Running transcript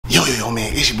Yo,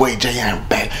 man, it's your boy Jay. I'm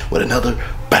back with another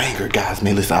banger, guys.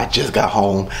 Man, listen, I just got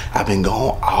home. I've been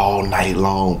gone all night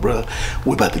long, bruh.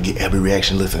 We're about to get every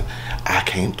reaction. Listen, I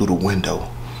came through the window,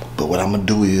 but what I'm gonna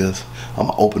do is I'm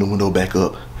gonna open the window back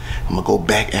up. I'm gonna go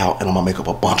back out and I'm gonna make up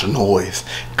a bunch of noise,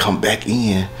 come back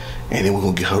in, and then we're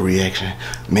gonna get her reaction.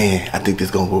 Man, I think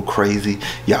this gonna go crazy.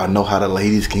 Y'all know how the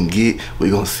ladies can get.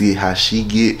 We're gonna see how she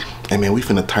get. And man, we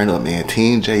finna turn up, man.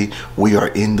 Team Jay, we are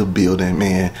in the building,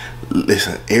 man.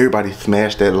 Listen, everybody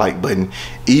smash that like button.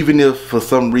 Even if for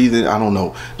some reason, I don't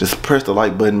know, just press the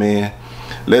like button, man.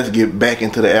 Let's get back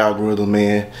into the algorithm,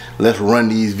 man. Let's run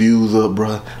these views up,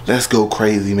 bruh. Let's go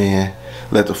crazy, man.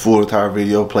 Let the full entire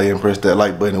video play and press that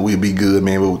like button and we'll be good,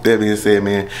 man. But with that being said,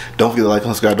 man, don't forget to like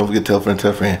and subscribe. Don't forget to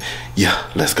tell a friend. Yeah,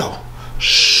 let's go.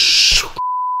 Shh.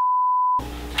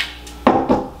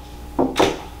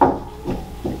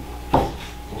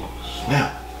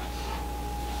 Snap.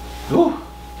 Ooh.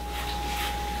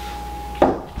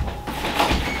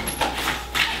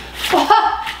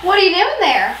 What are you doing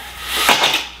there?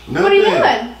 Nothing. What are you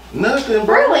doing? Nothing,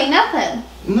 bro. Really, nothing?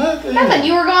 Nothing. Nothing.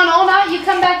 You were gone all night, you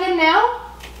come back in now?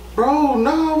 Bro,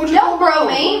 no, what you Don't doing? bro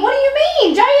me. What do you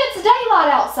mean? Jay, it's daylight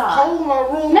outside. Hold my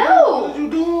room. No. Bro. What you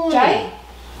doing? Jay,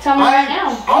 tell me right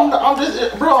now. I'm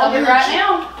just, bro. Tell me right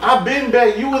now. I've been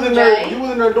back. You was in there. Jay. You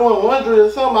was in there doing laundry or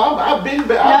something. I've been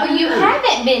back. No, you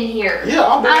haven't been here. Yeah,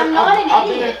 I'm not an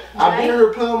idiot. I've been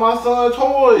here playing with my son's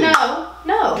toys.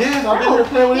 No. Yes, I've been here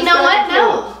playing with his You know what?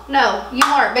 toys. No, you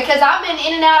weren't. Because I've been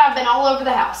in and out. I've been all over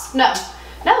the house. No.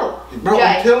 Bro, Jay,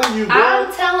 I'm telling you, bro.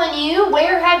 I'm telling you,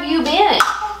 where have you been?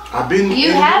 I've been.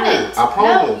 You haven't. I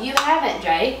promise. No, you haven't,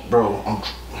 Jay. Bro,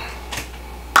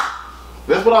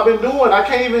 that's what I've been doing. I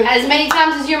can't even. As many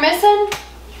times as you're missing?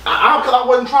 Because I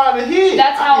wasn't trying to hit.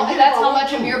 That's how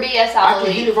much of your BS I believe. I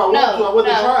can hit if I want to. I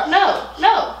wasn't trying.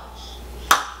 No.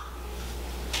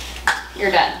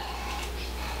 You're done.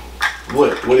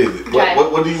 What is it? Okay.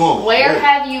 What do you want? Where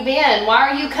have you been? Why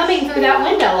are you coming through that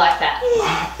window like that?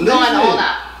 Going all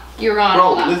night. You're going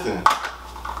all night. Bro, listen.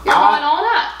 You're going all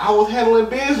night. I was handling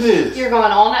business. You're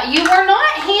going all night. You were not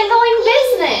handling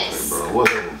business. Okay, bro,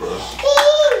 whatever, bro.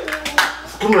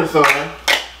 Come here, son.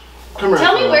 Come here,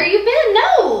 Tell me son. where you've been.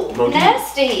 No. Bro,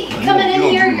 nasty. you Coming in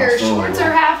don't here, give me my your son, shorts bro.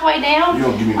 are halfway down. You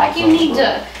don't give me my like you son, need bro.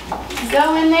 to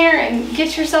go in there and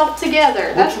get yourself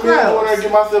together. That's what you mean, gross. when I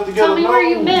get myself together? Tell me where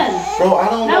you've been. Bro, I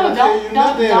don't want to tell you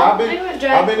nothing. Don't do it, Jay.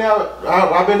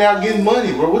 I've been out getting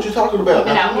money, bro. What you talking about? You've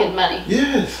been out getting money?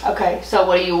 Yes. Okay, so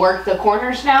what, do you work the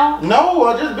corners now? No,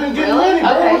 I just been getting Really? money,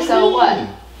 bro. Okay, what so you what? mean?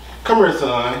 Come here,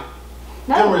 son.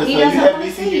 No, Come here, he son. doesn't You want to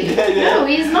happy see you. Dad? No,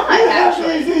 he's not, You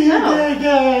actually. happy No.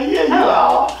 Yeah, you No.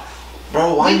 are.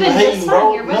 Bro, why We've you been hating, just bro?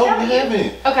 fine here No, without you you.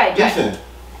 haven't. Okay, Jay. Listen.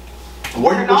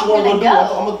 What you want to gonna go do? go.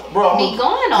 I'm gonna Be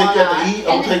going all take you out night, to eat.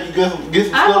 I'm and gonna take you get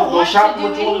some I stuff, don't go want shopping. to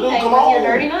What do you want to do? anything Come with on. your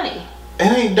dirty money. It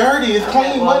ain't dirty. It's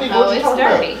clean money. No, What you it's talking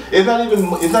dirty.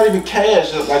 about? It's not even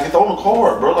cash. Like it's on the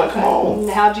card, bro. Like come on,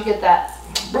 How'd you get that?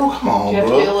 bro. Come on, Did you have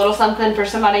bro. to do a little something for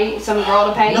somebody, some girl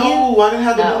to pay you? No, I didn't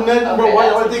have to do nothing, bro. Okay, Why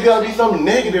that's y'all think gotta be something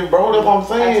negative, bro? That's what I'm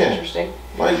saying. That's interesting.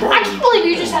 Like, bro, I can't believe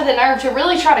you just had the nerve to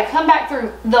really try to come back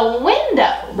through the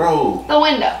window. Bro. The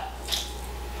window.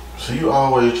 So you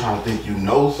always trying to think you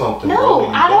know something, bro. No,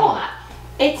 and you I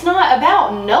don't. It's not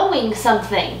about knowing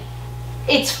something.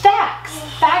 It's facts.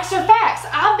 Facts are facts.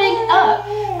 I've been up,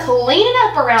 cleaning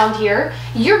up around here.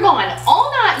 You're gone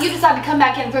all night. You decide to come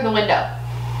back in through the window.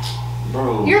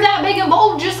 Bro. You're that big and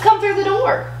bold. Just come through the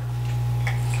door.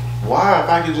 Why if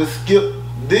I could just skip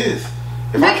this?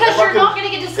 Because you're not going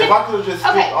to get to skip. If I could have just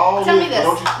skipped all tell this, me this.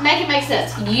 don't you? Make it make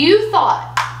sense. You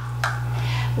thought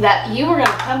that you were going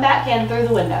to come back in through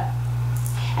the window.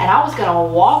 And I was going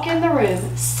to walk in the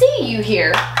room, see you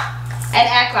here, and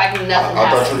act like nothing happened.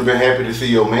 I thought you'd have been happy to see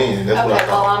your man. That's what I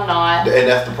Okay, well, thought. I'm not. And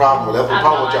that's the problem. That's the I'm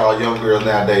problem with not. y'all young girls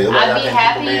nowadays. That's why I'd y'all be can't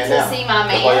happy keep a man to now. see my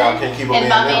That's why y'all man, can't keep a and man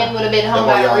my now. man would have been home That's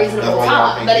why by a y'all- reasonable that's why y'all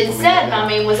time. can't But keep a instead, man my now.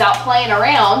 man was out playing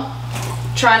around,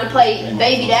 trying to play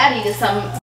baby daddy to some,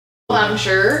 I'm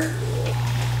sure.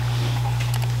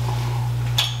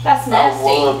 That's nasty.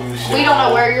 love you, We don't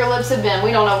know where your lips have been.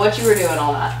 We don't know what you were doing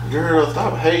all night. Girl,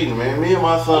 stop hating, man. Me and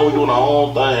my son, we doing our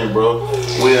own thing, bro.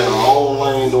 We in our own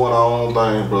lane doing our own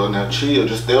thing, bro. Now chill,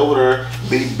 just stay over there,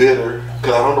 be bitter.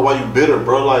 Cause I don't know why you bitter,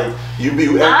 bro. Like you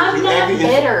I'm not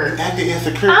bitter. You acting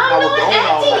insecure. I'm not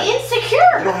acting insecure.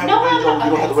 You don't have No, to raise I'm your, not. you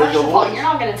don't have to raise First your of all, voice. you're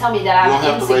not going to tell me that You I'm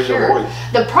don't have to raise your insecure.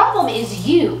 voice. The problem is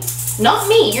you, not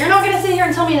me. You're not going to sit here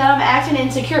and tell me that I'm acting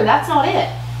insecure. That's not it.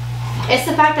 It's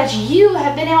the fact that you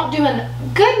have been out doing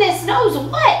goodness knows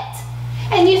what.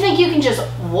 And you think you can just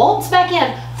waltz back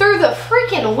in through the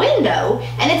freaking window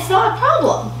and it's not a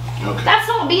problem. Okay. That's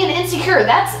not being insecure.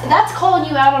 That's calling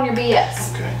you out on your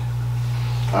BS. Okay.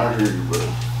 I hear you, bro.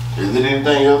 Is it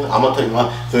anything else? I'm gonna take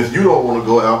my, since you don't want to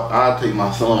go out, I'll take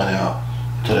my son out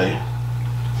today.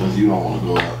 Since you don't want to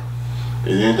go out.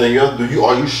 Is there anything else?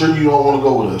 Are you sure you don't want to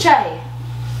go with us? Jay,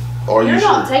 you're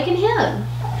not taking him.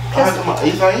 Yes,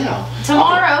 I am.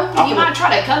 Tomorrow, you might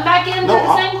try to come back in and do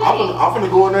the same thing. I'm finna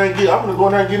go in there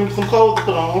and get him some clothes to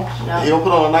put on. No. He'll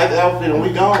put on a nice outfit and we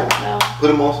gone. No. Put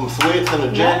him on some sweats and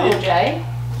a jacket. No, Jay.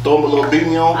 Throw him a little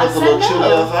beanie on, put a little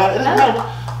chili outside.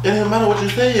 It didn't matter what you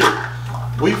said.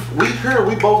 We heard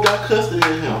we both got custody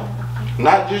of him.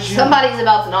 Not just you. Somebody's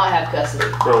about to not have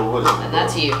custody. Bro, whatever. And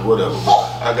that's you. Whatever, bro.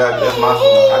 That's my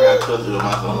son. I got custody of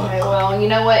my son. Okay, well, you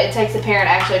know what? It takes a parent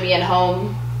actually being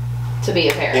home to be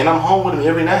a parent. And I'm home with him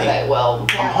every night. Okay, well,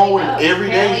 I'm home with him every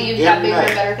day. Apparently you've got bigger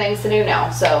and better things to do now.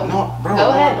 So no, bro, go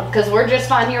ahead, because we're just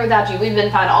fine here without you. We've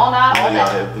been fine all night, all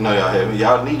day. No, y'all haven't.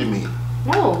 Y'all needed me.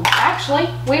 No, actually,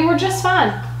 we were just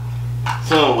fine.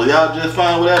 Son, were y'all just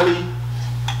fine without me?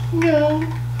 No.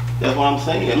 That's what I'm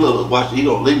saying. Look, watch. He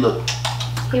don't leave. Look.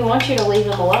 He wants you to leave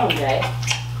him alone, Jay.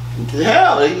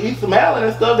 Hell, he's smiling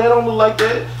and stuff. That don't look like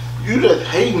that. You just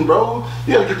hating, bro.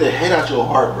 You gotta get that hate out your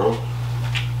heart, bro.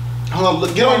 Hold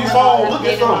on, get on your phone. Look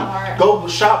at something. Go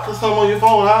shop for something on your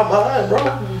phone. I'll buy it,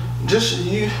 bro. Just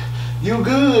you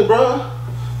good, bro.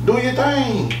 Do your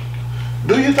thing.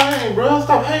 Do your thing, bro.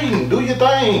 Stop hating. Do your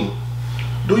thing.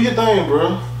 Do your thing,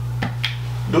 bro.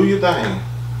 Do your thing.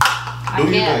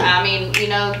 I mean, you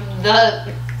know,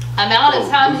 the amount of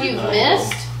times you've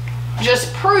missed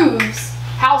just proves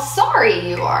how sorry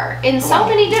you are in so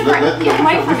many different. Get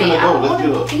away from me. I don't want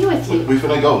to be with you. We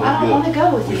finna go. I don't want to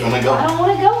go with you. I don't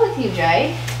want to go with you,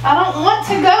 Jay. I don't want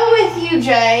to go with you,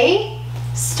 Jay.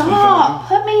 Stop.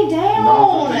 Put me down.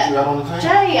 No, I'm you out on the town.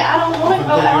 Jay, I don't want to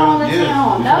go out on the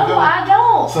town. No, I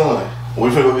don't. Son, we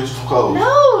finna go get you some clothes.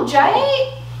 No,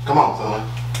 Jay. Come on, son.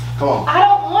 Come on. I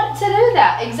don't want to do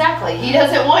that. Exactly. He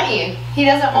doesn't want you. He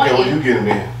doesn't want you. Okay, well, you get him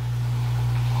in.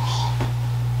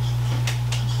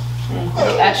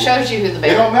 That shows you who the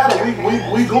bear is. It don't matter.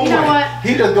 We going. You know what?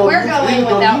 He just go. We're going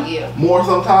without you. More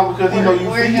sometimes because he know you.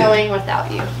 We're going without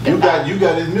you. You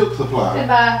got his milk supply.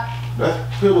 Goodbye.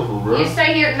 That's pitiful, bro. You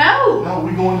stay here. No. No,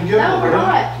 we going together. No, we're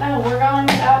not. No, we're going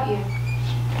without you.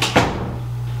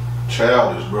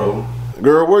 Childish, bro.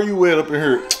 Girl, where you at up in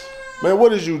here? Man,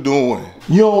 what is you doing?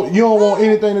 You don't want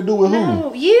anything to do with who?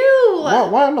 No, you.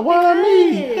 Why not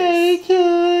me? Hey,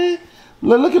 kid.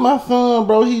 Look at my son,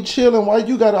 bro. He chilling. Why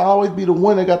you gotta always be the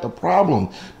one that got the problem?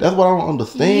 That's what I don't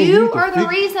understand. You are the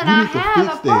reason I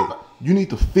have a problem. You need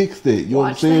to fix that. You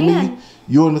understand me?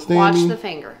 You understand me? Watch the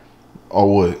finger.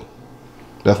 Or what?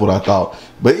 That's what I thought.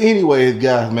 But anyways,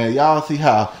 guys, man, y'all see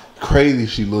how crazy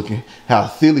she looking, how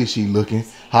silly she looking,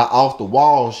 how off the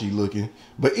wall she looking.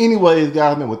 But anyways,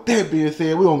 guys, man, with that being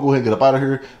said, we're gonna go ahead and get up out of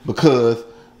here because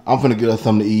I'm finna get her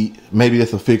something to eat. Maybe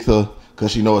that's a fix her.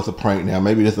 Cause she know it's a prank now.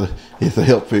 Maybe it's a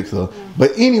help fixer.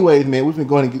 But anyways, man, we've been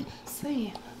going to get.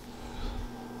 See.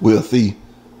 We'll see.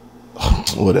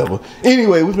 Whatever.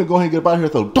 Anyway, we've been going to get up out of here.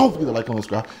 So don't forget to like, comment,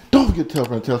 subscribe. Don't forget to tell a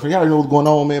friend. Y'all know what's going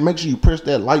on, man. Make sure you press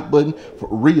that like button for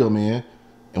real, man.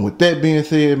 And with that being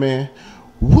said, man,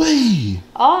 we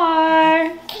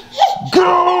are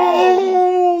gone.